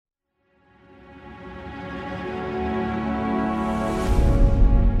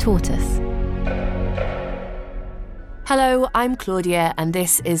Tortoise. Hello, I'm Claudia, and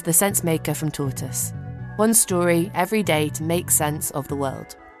this is The Sense Maker from Tortoise. One story every day to make sense of the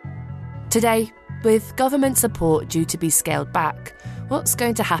world. Today, with government support due to be scaled back, what's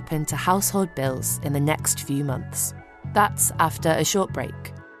going to happen to household bills in the next few months? That's after a short break.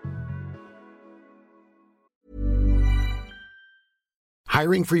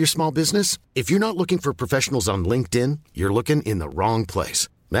 Hiring for your small business? If you're not looking for professionals on LinkedIn, you're looking in the wrong place.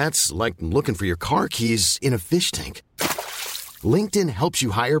 That's like looking for your car keys in a fish tank. LinkedIn helps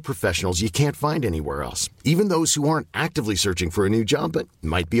you hire professionals you can't find anywhere else, even those who aren't actively searching for a new job but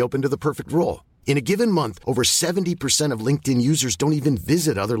might be open to the perfect role. In a given month, over 70% of LinkedIn users don't even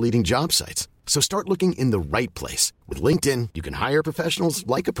visit other leading job sites. So start looking in the right place. With LinkedIn, you can hire professionals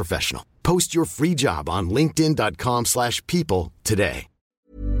like a professional. Post your free job on linkedin.com/people today.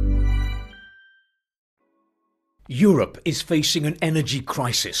 Europe is facing an energy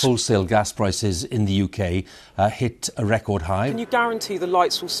crisis. Wholesale gas prices in the UK hit a record high. Can you guarantee the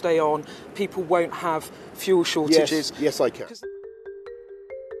lights will stay on, people won't have fuel shortages? Yes, I can.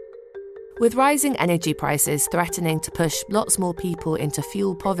 With rising energy prices threatening to push lots more people into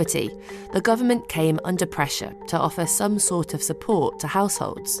fuel poverty, the government came under pressure to offer some sort of support to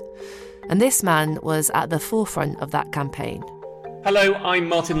households. And this man was at the forefront of that campaign. Hello, I'm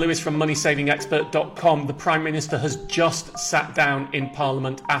Martin Lewis from MoneySavingExpert.com. The Prime Minister has just sat down in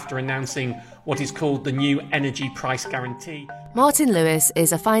Parliament after announcing what is called the new energy price guarantee. Martin Lewis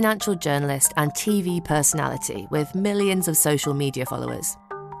is a financial journalist and TV personality with millions of social media followers.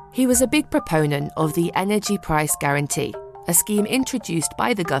 He was a big proponent of the energy price guarantee, a scheme introduced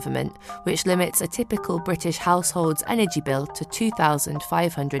by the government which limits a typical British household's energy bill to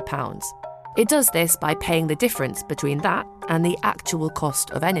 £2,500. It does this by paying the difference between that and the actual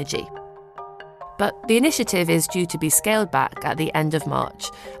cost of energy. But the initiative is due to be scaled back at the end of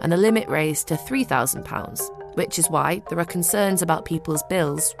March and the limit raised to £3,000, which is why there are concerns about people's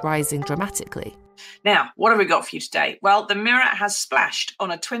bills rising dramatically. Now, what have we got for you today? Well, the Mirror has splashed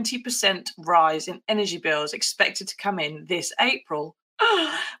on a 20% rise in energy bills expected to come in this April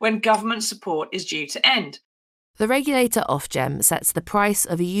when government support is due to end. The regulator Ofgem sets the price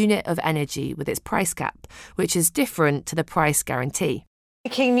of a unit of energy with its price cap, which is different to the price guarantee.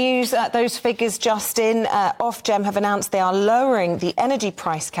 Breaking news, those figures just in. Ofgem have announced they are lowering the energy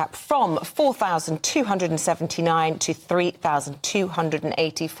price cap from $4,279 to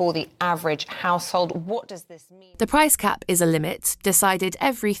 $3,280 for the average household. What does this mean? The price cap is a limit decided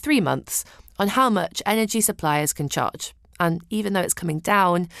every 3 months on how much energy suppliers can charge. And even though it's coming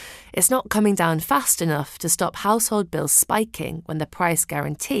down, it's not coming down fast enough to stop household bills spiking when the price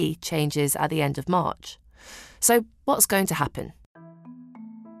guarantee changes at the end of March. So what's going to happen?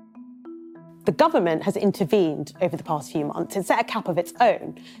 The government has intervened over the past few months and set a cap of its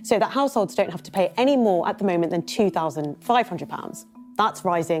own so that households don't have to pay any more at the moment than £2,500. That's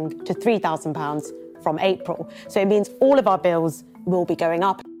rising to £3,000 from April. So it means all of our bills will be going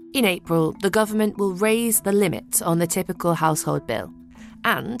up. In April, the government will raise the limit on the typical household bill.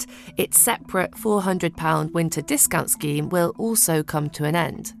 And its separate £400 winter discount scheme will also come to an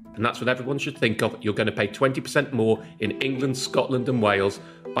end. And that's what everyone should think of. You're going to pay 20% more in England, Scotland and Wales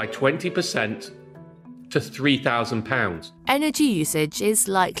by 20% to £3,000. Energy usage is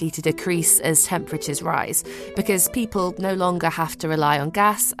likely to decrease as temperatures rise because people no longer have to rely on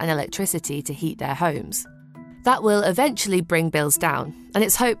gas and electricity to heat their homes. That will eventually bring bills down, and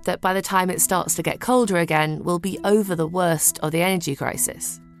it's hoped that by the time it starts to get colder again, we'll be over the worst of the energy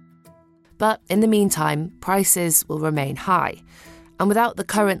crisis. But in the meantime, prices will remain high, and without the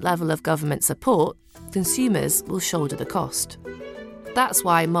current level of government support, consumers will shoulder the cost. That's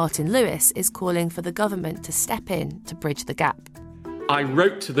why Martin Lewis is calling for the government to step in to bridge the gap. I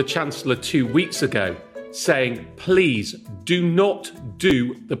wrote to the Chancellor 2 weeks ago saying, please do not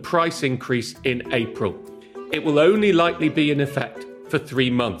do the price increase in April. It will only likely be in effect for 3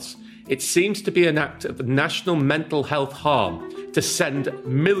 months. It seems to be an act of national mental health harm to send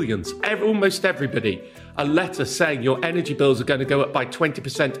millions, almost everybody, a letter saying your energy bills are going to go up by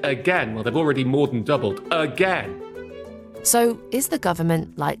 20% again. Well, they've already more than doubled again. So is the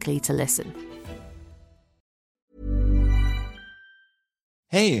government likely to listen?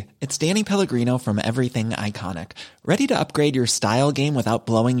 Hey, it's Danny Pellegrino from Everything Iconic. Ready to upgrade your style game without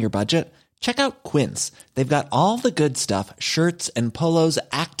blowing your budget? Check out Quince. They've got all the good stuff, shirts and polos,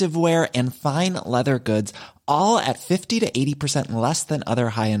 activewear, and fine leather goods, all at 50 to 80% less than other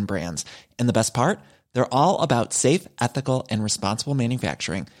high-end brands. And the best part? They're all about safe, ethical, and responsible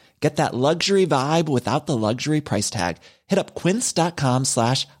manufacturing. Get that luxury vibe without the luxury price tag. Hit up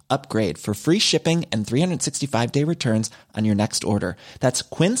quince.com/upgrade for free shipping and 365-day returns on your next order. That's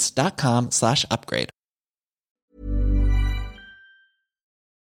quince.com/upgrade.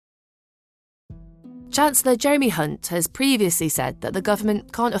 Chancellor Jeremy Hunt has previously said that the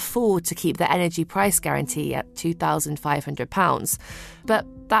government can't afford to keep the energy price guarantee at £2,500, but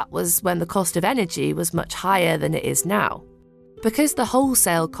that was when the cost of energy was much higher than it is now. Because the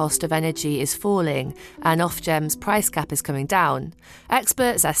wholesale cost of energy is falling and Ofgem's price cap is coming down,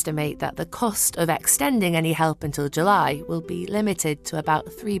 experts estimate that the cost of extending any help until July will be limited to about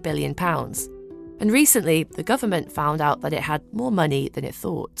 £3 billion. And recently, the government found out that it had more money than it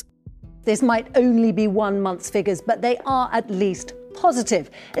thought. This might only be 1 month's figures, but they are at least positive.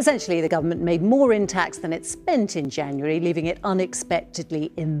 Essentially, the government made more in tax than it spent in January, leaving it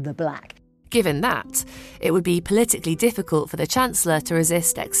unexpectedly in the black. Given that, it would be politically difficult for the Chancellor to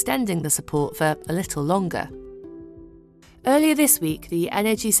resist extending the support for a little longer. Earlier this week, the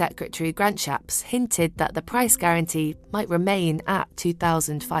Energy Secretary Grant Shapps hinted that the price guarantee might remain at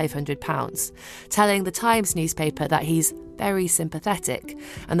 £2,500, telling the Times newspaper that he's very sympathetic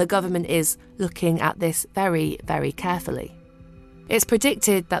and the government is looking at this very, very carefully. It's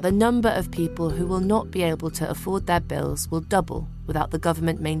predicted that the number of people who will not be able to afford their bills will double without the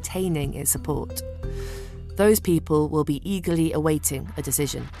government maintaining its support. Those people will be eagerly awaiting a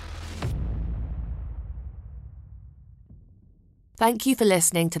decision. Thank you for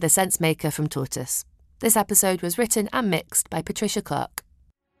listening to The Sensemaker from Tortoise. This episode was written and mixed by Patricia Clark.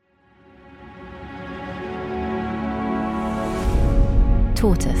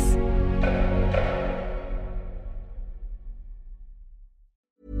 Tortoise.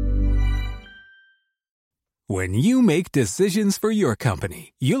 When you make decisions for your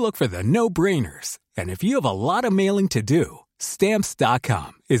company, you look for the no-brainers. And if you have a lot of mailing to do,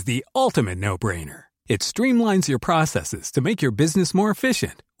 Stamps.com is the ultimate no-brainer. It streamlines your processes to make your business more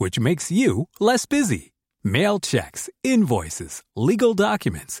efficient, which makes you less busy. Mail checks, invoices, legal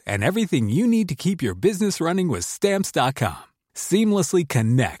documents, and everything you need to keep your business running with Stamps.com. Seamlessly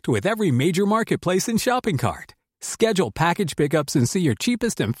connect with every major marketplace and shopping cart. Schedule package pickups and see your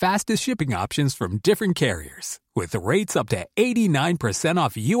cheapest and fastest shipping options from different carriers, with rates up to 89%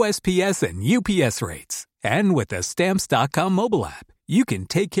 off USPS and UPS rates. And with the Stamps.com mobile app, you can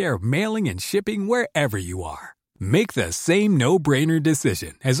take care of mailing and shipping wherever you are. Make the same no-brainer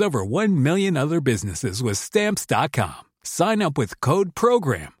decision as over 1 million other businesses with Stamps.com. Sign up with code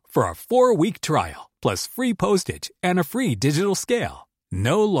PROGRAM for a 4-week trial, plus free postage and a free digital scale.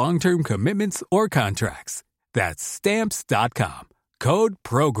 No long-term commitments or contracts. That's Stamps.com. Code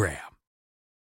PROGRAM.